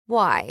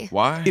Why?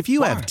 Why? If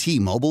you have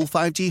T-Mobile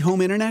 5G home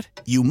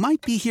internet, you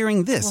might be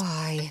hearing this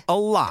Why? a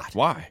lot.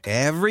 Why?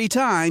 Every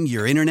time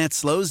your internet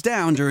slows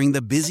down during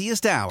the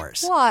busiest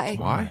hours. Why?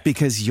 Why?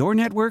 Because your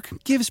network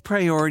gives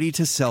priority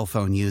to cell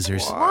phone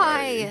users.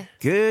 Why?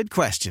 Good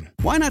question.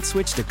 Why not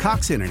switch to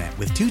Cox Internet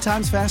with 2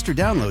 times faster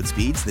download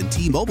speeds than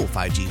T-Mobile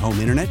 5G home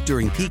internet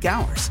during peak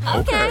hours?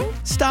 Okay.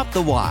 Stop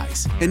the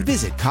whys and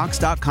visit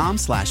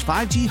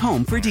cox.com/5G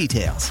home for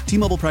details.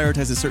 T-Mobile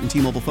prioritizes certain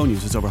T-Mobile phone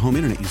users over home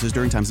internet users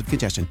during times of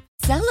congestion.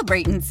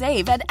 Celebrate and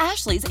save at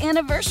Ashley's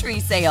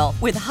Anniversary Sale.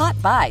 With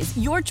Hot Buys,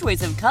 your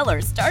choice of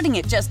colors starting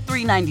at just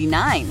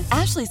 $3.99.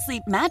 Ashley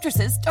Sleep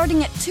mattresses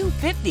starting at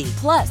 $2.50.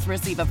 Plus,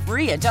 receive a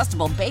free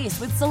adjustable base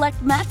with select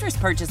mattress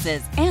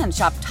purchases. And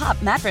shop top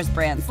mattress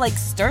brands like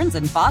Stearns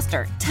 &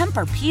 Foster,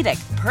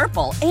 Tempur-Pedic,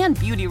 Purple, and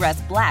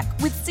Beautyrest Black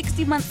with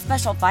 60-month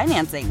special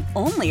financing.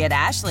 Only at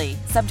Ashley.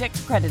 Subject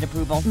to credit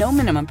approval. No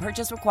minimum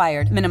purchase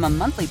required. Minimum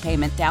monthly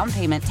payment, down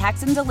payment,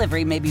 tax, and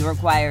delivery may be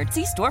required.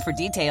 See store for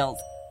details.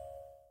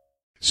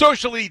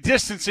 Socially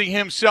distancing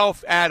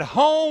himself at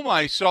home.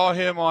 I saw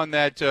him on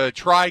that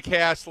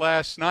TriCast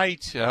last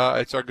night.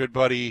 It's our good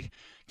buddy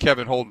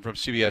Kevin Holden from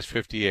CBS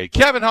 58.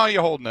 Kevin, how are you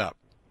holding up?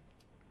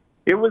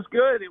 It was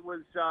good. It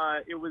was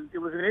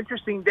an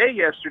interesting day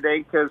yesterday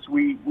because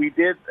we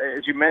did,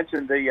 as you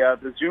mentioned,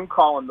 the Zoom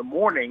call in the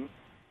morning,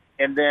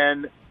 and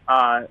then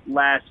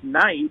last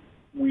night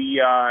we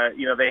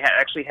they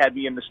actually had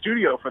me in the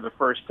studio for the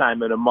first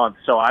time in a month.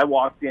 So I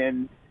walked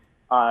in.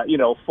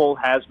 Full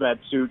hazmat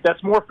suit.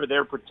 That's more for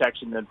their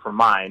protection than for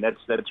mine.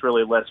 That's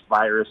really less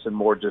virus and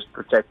more just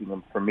protecting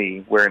them for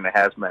me wearing the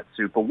hazmat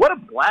suit. But what a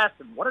blast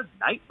and what a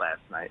night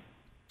last night.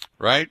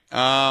 Right.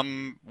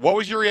 What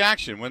was your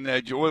reaction when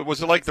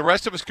was it like the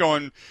rest of us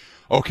going,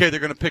 okay, they're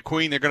going to pick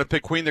Queen, they're going to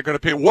pick Queen, they're going to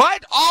pick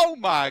what? Oh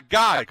my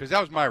God! Because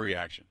that was my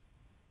reaction.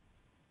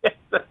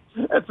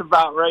 That's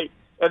about right.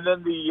 And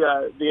then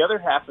the other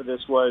half of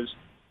this was.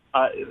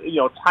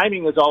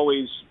 Timing is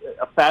always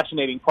a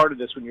fascinating part of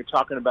this when you're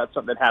talking about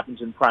something that happens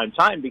in prime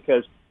time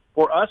because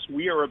for us,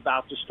 we are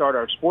about to start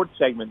our sports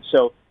segment.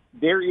 So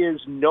there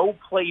is no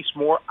place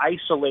more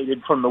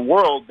isolated from the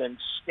world than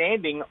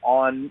standing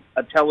on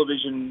a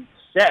television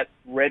set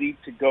ready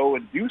to go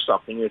and do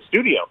something in a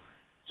studio.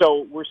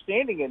 So we're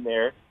standing in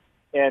there,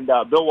 and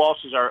Bill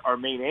Walsh is our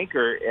main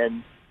anchor,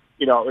 and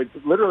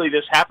literally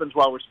this happens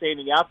while we're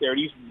standing out there, and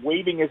he's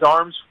waving his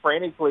arms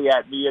frantically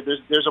at me. And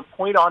there's a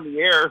point on the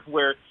air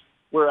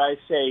where I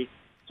say,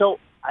 so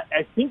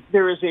I think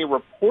there is a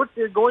report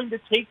they're going to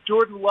take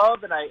Jordan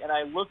Love, and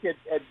I look at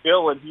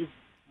Bill, and he's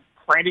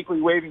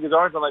frantically waving his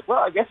arms. I'm like, well,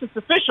 I guess it's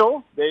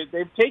official.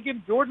 They've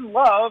taken Jordan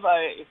Love.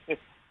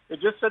 It's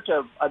just such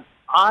an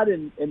odd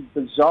and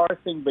bizarre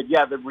thing. But,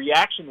 yeah, the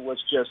reaction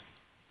was just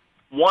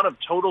one of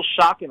total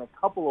shock in a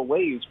couple of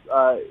ways.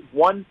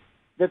 One,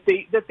 that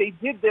they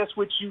did this,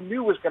 which you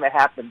knew was going to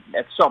happen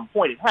at some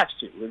point. It has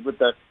to,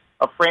 with a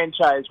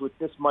franchise with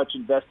this much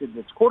invested in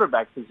its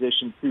quarterback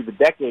position through the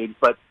decade,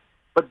 but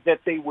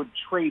that they would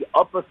trade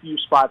up a few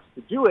spots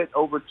to do it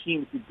over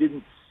teams who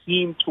didn't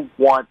seem to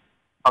want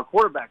a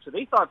quarterback. So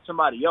they thought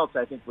somebody else,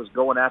 I think, was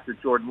going after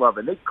Jordan Love,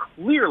 and they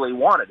clearly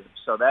wanted him.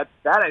 So that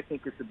I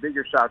think is the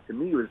bigger shock to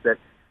me was that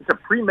it's a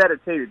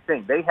premeditated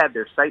thing. They had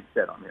their sights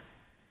set on him.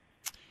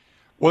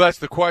 Well, that's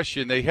the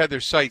question. They had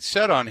their sights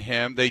set on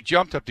him. They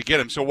jumped up to get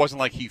him, so it wasn't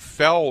like he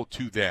fell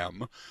to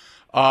them.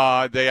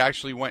 They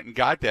actually went and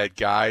got that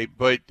guy.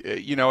 But,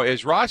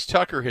 as Ross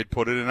Tucker had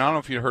put it, and I don't know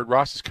if you heard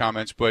Ross's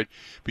comments, but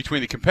between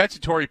the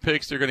compensatory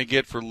picks they're going to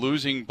get for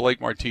losing Blake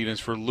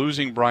Martinez, for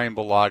losing Brian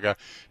Bulaga,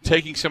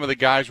 taking some of the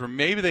guys where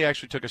maybe they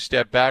actually took a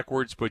step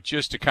backwards, but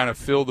just to kind of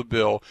fill the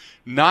bill,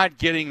 not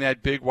getting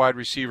that big wide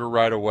receiver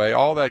right away,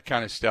 all that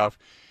kind of stuff.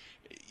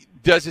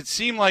 Does it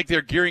seem like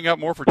they're gearing up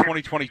more for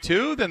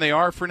 2022 than they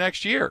are for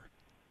next year?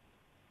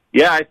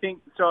 Yeah, I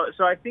think so.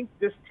 So I think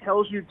this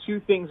tells you two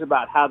things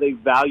about how they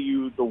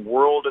value the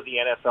world of the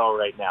NFL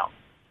right now.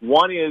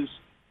 One is,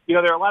 there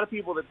are a lot of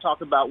people that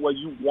talk about, well,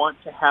 you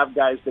want to have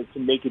guys that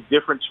can make a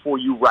difference for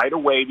you right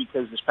away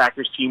because this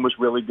Packers team was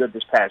really good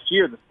this past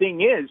year. The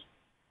thing is,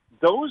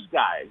 those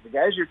guys, the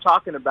guys you're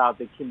talking about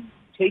that can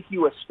take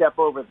you a step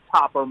over the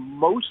top are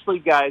mostly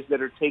guys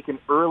that are taken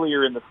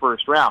earlier in the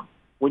first round.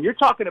 When you're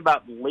talking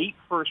about late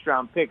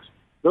first-round picks,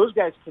 those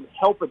guys can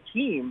help a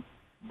team,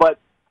 but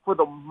for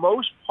the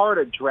most part,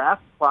 a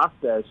draft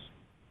process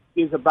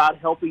is about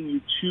helping you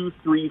 2,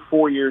 3,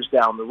 4 years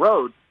down the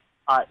road.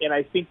 And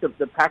I think that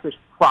the Packers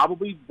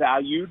probably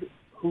valued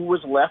who was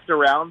left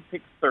around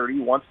pick 30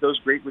 once those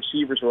great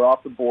receivers were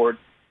off the board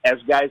as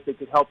guys that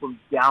could help them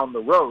down the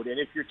road. And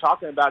if you're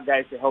talking about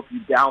guys to help you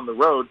down the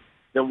road,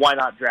 then why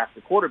not draft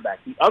a quarterback?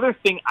 The other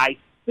thing I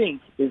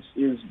think is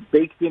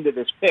baked into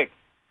this pick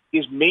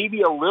is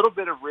maybe a little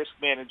bit of risk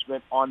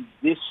management on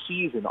this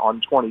season,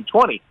 on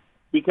 2020,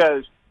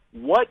 because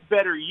what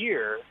better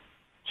year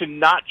to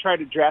not try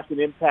to draft an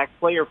impact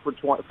player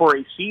for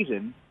a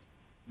season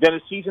than a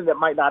season that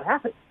might not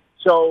happen?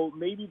 So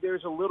maybe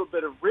there's a little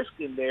bit of risk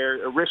in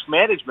there, a risk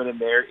management in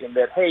there, in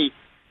that, hey,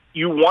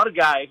 you want a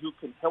guy who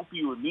can help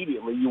you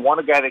immediately. You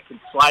want a guy that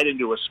can slide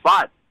into a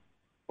spot.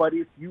 But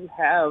if you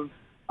have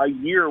a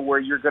year where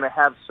you're going to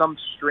have some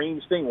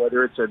strange thing,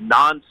 whether it's a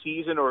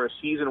non-season or a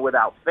season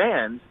without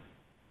fans,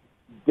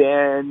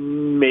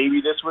 then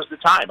maybe this was the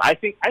time. I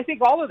think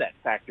all of that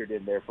factored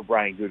in there for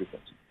Brian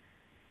Gutekunst.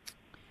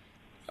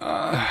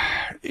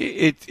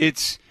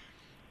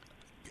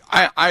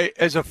 I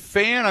as a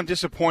fan, I'm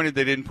disappointed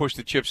they didn't push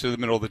the chips to the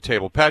middle of the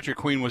table. Patrick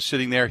Queen was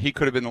sitting there. He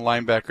could have been the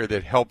linebacker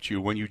that helped you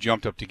when you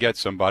jumped up to get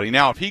somebody.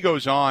 Now, if he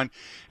goes on,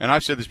 and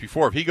I've said this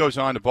before, if he goes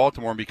on to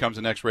Baltimore and becomes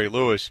the next Ray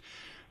Lewis,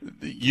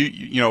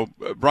 you know,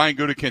 Brian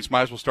Gutekunst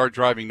might as well start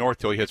driving north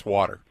till he hits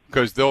water,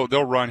 because they'll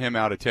run him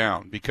out of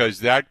town,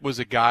 because that was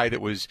a guy that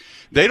was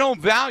 – they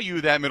don't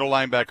value that middle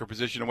linebacker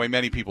position the way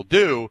many people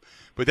do,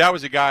 but that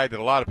was a guy that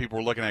a lot of people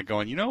were looking at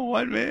going, you know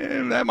what,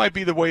 man, that might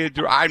be the way to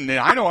do – I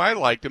know I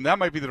liked him. That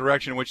might be the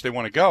direction in which they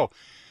want to go.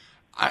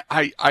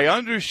 I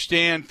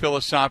understand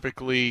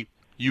philosophically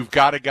you've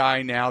got a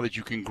guy now that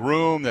you can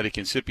groom, that he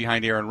can sit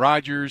behind Aaron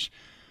Rodgers.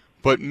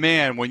 But,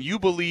 man, when you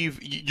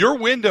believe – your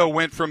window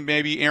went from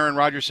maybe Aaron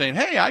Rodgers saying,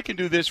 hey, I can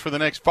do this for the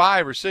next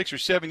 5 or 6 or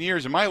 7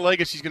 years, and my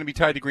legacy is going to be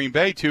tied to Green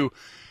Bay, to,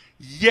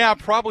 yeah,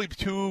 probably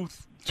two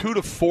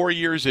to 4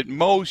 years at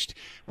most.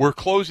 We're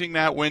closing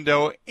that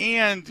window,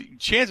 and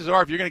chances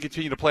are if you're going to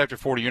continue to play after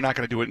 40, you're not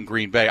going to do it in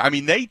Green Bay. I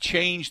mean, they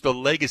changed the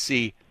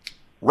legacy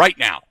right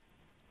now.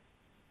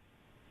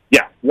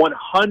 Yeah,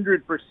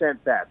 100%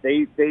 that.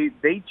 They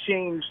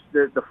changed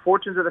the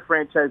fortunes of the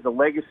franchise, the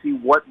legacy,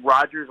 what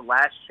Rodgers'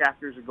 last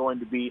chapters are going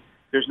to be.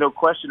 There's no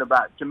question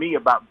about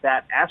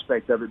that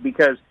aspect of it,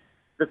 because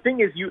the thing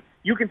is,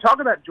 you can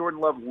talk about Jordan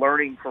Love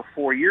learning for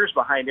 4 years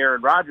behind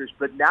Aaron Rodgers,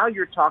 but now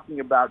you're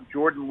talking about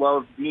Jordan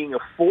Love being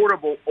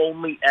affordable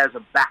only as a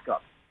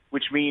backup,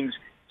 which means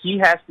he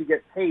has to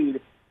get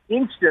paid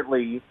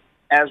instantly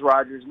as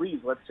Rodgers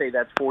leaves. Let's say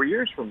that's 4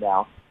 years from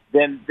now.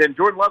 Then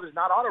Jordan Love is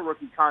not on a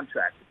rookie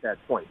contract at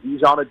that point.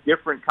 He's on a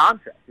different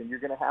contract, and you're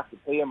going to have to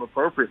pay him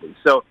appropriately.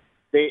 So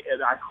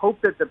I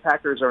hope that the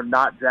Packers are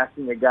not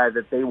drafting a guy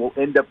that they will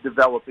end up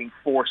developing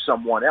for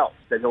someone else,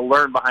 that he'll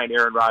learn behind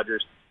Aaron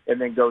Rodgers and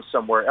then go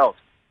somewhere else.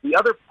 The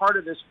other part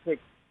of this pick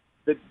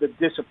that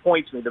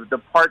disappoints me, the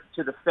part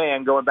to the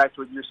fan, going back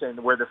to what you're saying,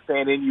 where the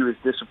fan in you is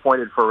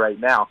disappointed for right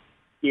now,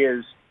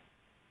 is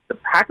the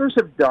Packers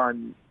have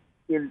done –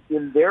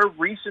 in their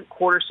recent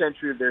quarter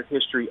century of their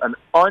history, an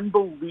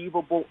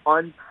unbelievable,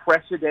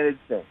 unprecedented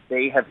thing.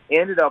 They have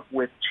ended up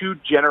with 2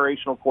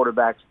 generational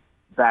quarterbacks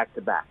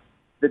back-to-back.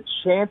 The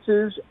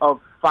chances of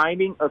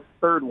finding a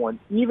third one,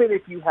 even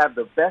if you have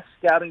the best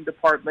scouting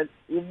department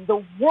in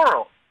the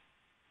world,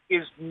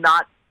 is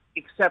not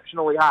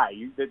exceptionally high.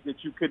 That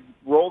you could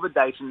roll the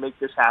dice and make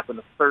this happen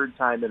a third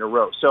time in a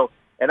row. So,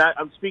 and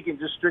I'm speaking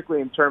just strictly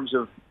in terms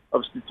of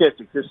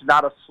statistics. This is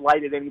not a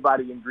slight at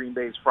anybody in Green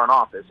Bay's front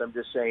office. I'm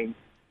just saying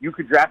you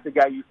could draft a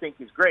guy you think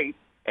is great,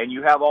 and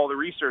you have all the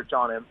research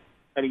on him,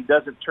 and he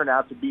doesn't turn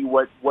out to be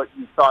what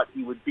you thought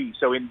he would be.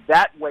 So in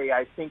that way,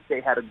 I think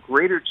they had a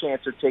greater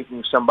chance of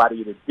taking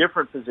somebody in a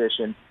different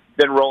position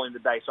than rolling the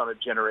dice on a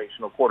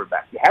generational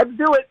quarterback. You had to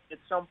do it at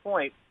some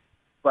point,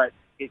 but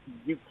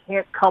you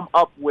can't come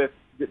up with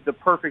the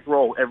perfect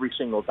role every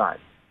single time.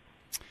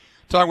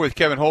 Talking with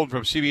Kevin Holden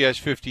from CBS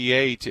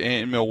 58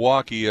 in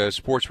Milwaukee, a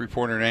sports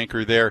reporter and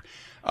anchor there.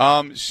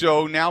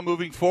 So now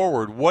moving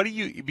forward, what do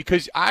you –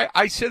 because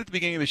I said at the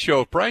beginning of the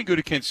show, if Brian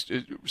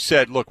Gutekunst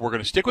said, look, we're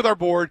going to stick with our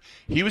board,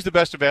 he was the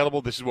best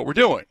available, this is what we're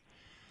doing.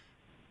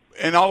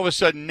 And all of a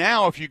sudden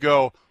now if you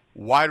go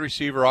wide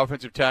receiver,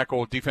 offensive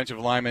tackle, defensive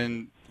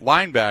lineman,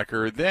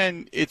 linebacker,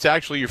 then it's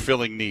actually you're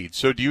filling needs.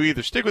 So do you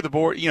either stick with the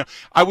board? You know,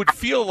 I would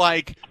feel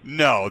like,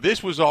 no,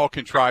 this was all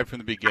contrived from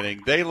the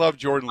beginning. They love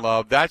Jordan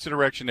Love. That's the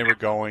direction they were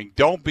going.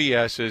 Don't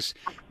BS us.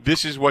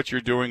 This is what you're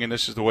doing, and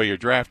this is the way you're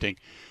drafting.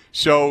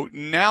 So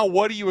now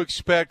what do you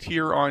expect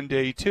here on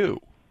day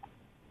 2?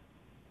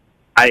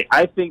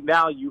 I think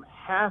now you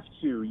have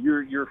to.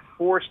 You're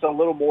forced a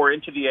little more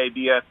into the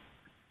idea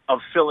of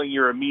filling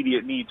your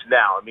immediate needs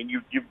now. I mean,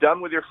 you've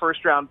done with your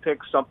first-round pick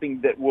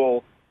something that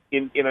will –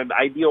 in an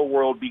ideal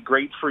world, be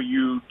great for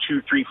you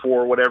 2, 3,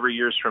 4, whatever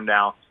years from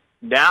now.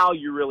 Now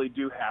you really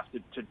do have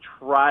to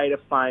try to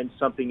find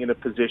something in a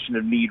position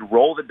of need,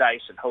 roll the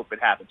dice, and hope it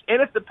happens. And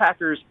if the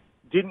Packers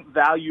didn't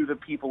value the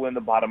people in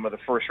the bottom of the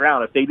first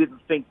round, if they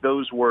didn't think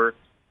those were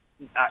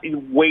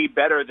way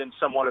better than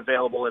someone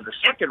available in the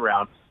second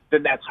round,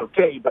 then that's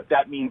okay. But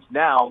that means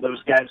now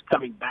those guys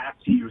coming back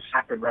to you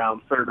second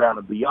round, third round,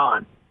 and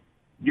beyond,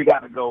 you got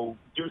to go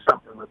do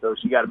something with those.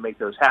 You got to make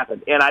those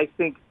happen. And I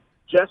think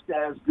just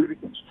as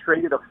Gutekunst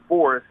traded a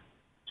 4th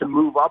to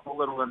move up a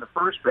little in the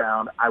first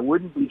round, I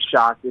wouldn't be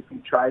shocked if he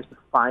tries to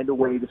find a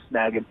way to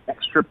snag an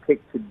extra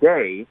pick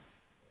today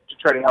to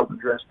try to help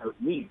address those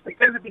needs,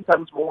 because it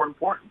becomes more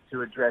important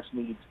to address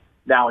needs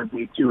now in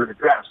day 2 of the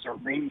draft. So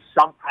maybe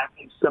some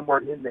package somewhere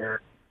in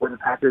there where the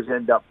Packers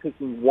end up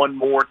picking one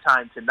more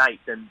time tonight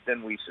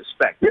than we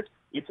suspect.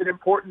 It's an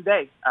important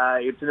day.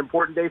 It's an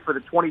important day for the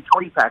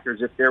 2020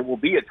 Packers, if there will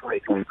be a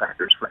 2020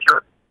 Packers, for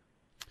sure.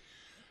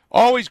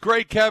 Always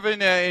great,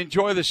 Kevin.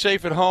 Enjoy the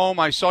safe at home.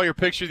 I saw your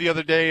picture the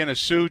other day in a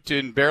suit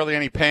and barely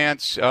any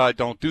pants.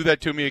 Don't do that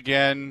to me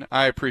again.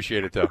 I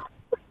appreciate it, though.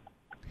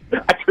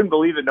 I couldn't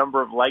believe the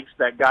number of likes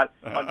that got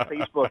on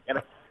Facebook,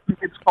 and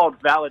it's called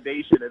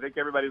validation. I think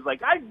everybody's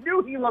like, I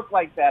knew he looked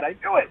like that. I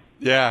knew it.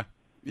 Yeah.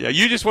 Yeah,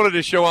 you just wanted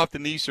to show off the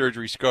knee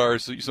surgery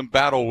scars, some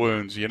battle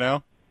wounds, you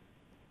know?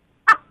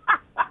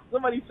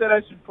 Somebody said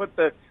I should put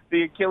the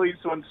Achilles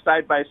one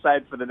side by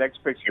side for the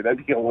next picture.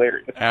 That'd be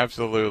hilarious.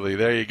 Absolutely.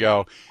 There you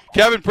go.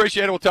 Kevin,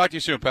 appreciate it. We'll talk to you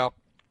soon, pal.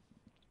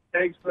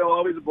 Thanks, Phil.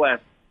 Always a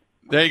blast.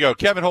 There you go.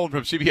 Kevin Holden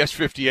from CBS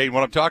 58.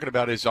 What I'm talking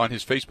about is on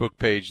his Facebook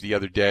page the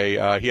other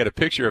day, he had a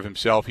picture of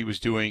himself. He was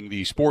doing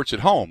the sports at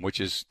home, which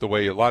is the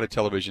way a lot of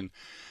television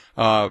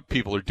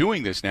people are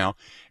doing this now.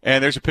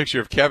 And there's a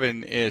picture of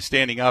Kevin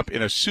standing up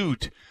in a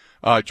suit,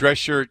 dress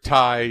shirt,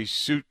 tie,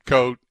 suit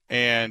coat,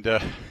 and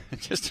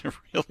just a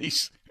really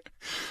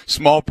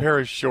small pair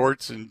of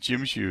shorts and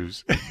gym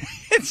shoes.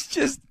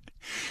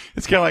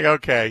 It's kind of like,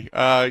 okay.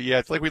 Yeah,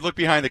 it's like we looked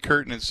behind the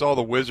curtain and saw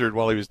the wizard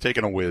while he was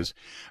taking a whiz.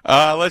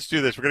 Let's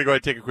do this. We're going to go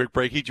ahead and take a quick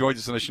break. He joins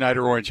us on the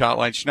Schneider Orange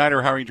Hotline.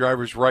 Schneider hiring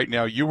drivers right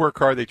now. You work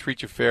hard. They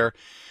treat you fair.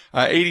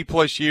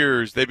 80-plus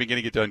years, they've been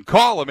getting it done.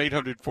 Call them,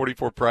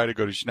 844-PRIDE, or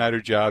go to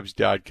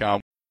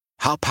SchneiderJobs.com.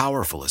 How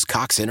powerful is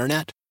Cox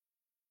Internet?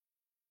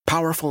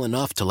 Powerful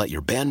enough to let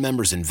your band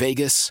members in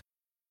Vegas,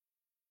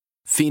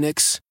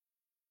 Phoenix,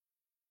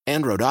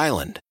 and Rhode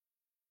Island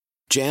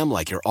jam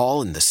like you're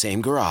all in the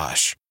same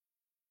garage.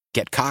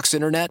 Get Cox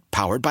Internet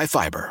powered by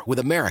fiber with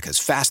America's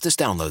fastest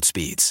download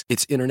speeds.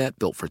 It's internet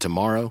built for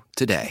tomorrow,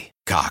 today.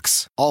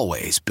 Cox,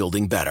 always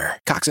building better.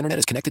 Cox Internet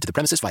is connected to the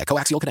premises via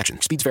coaxial connection.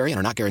 Speeds vary and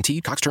are not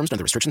guaranteed. Cox terms and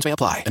other restrictions may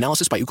apply.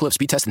 Analysis by Ookla of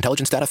Speed Test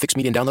Intelligence data. Fixed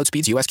median download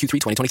speeds. US Q3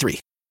 2023.